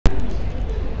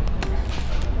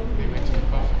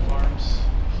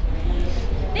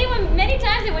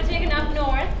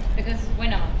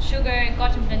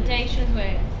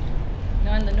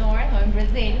not in the north or in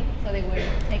Brazil, so they were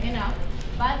taken up.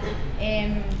 But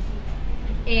in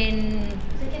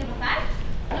 ¿Se quiere pasar?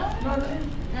 No.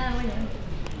 Ah, bueno.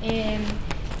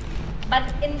 But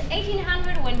in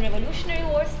 1800, when Revolutionary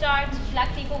War started,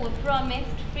 black people were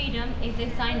promised freedom if they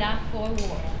signed up for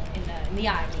war in the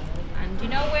army. And do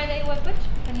you know where they were put?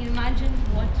 Can you imagine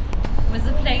what was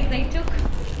the place they took?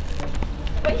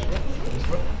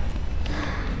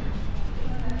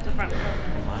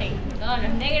 Sí, todos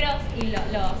los negros y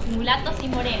los mulatos y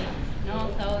morenos, ¿no?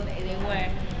 So they were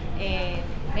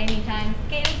many times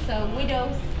killed, so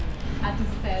widows had to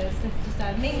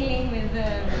start mingling with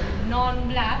the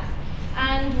non-blacks.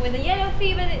 And with the yellow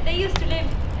fever, they used to live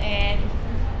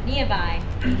nearby,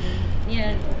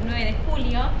 near 9 de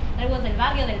Julio. That was el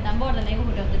barrio del tambor, the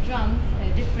neighborhood of the drums.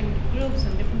 Different groups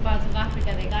from different parts of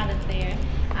Africa, they gathered there,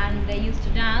 and they used to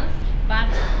dance. But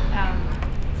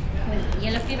with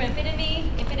yellow fever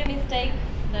epidemics take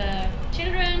the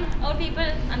children, old people,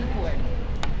 and the poor.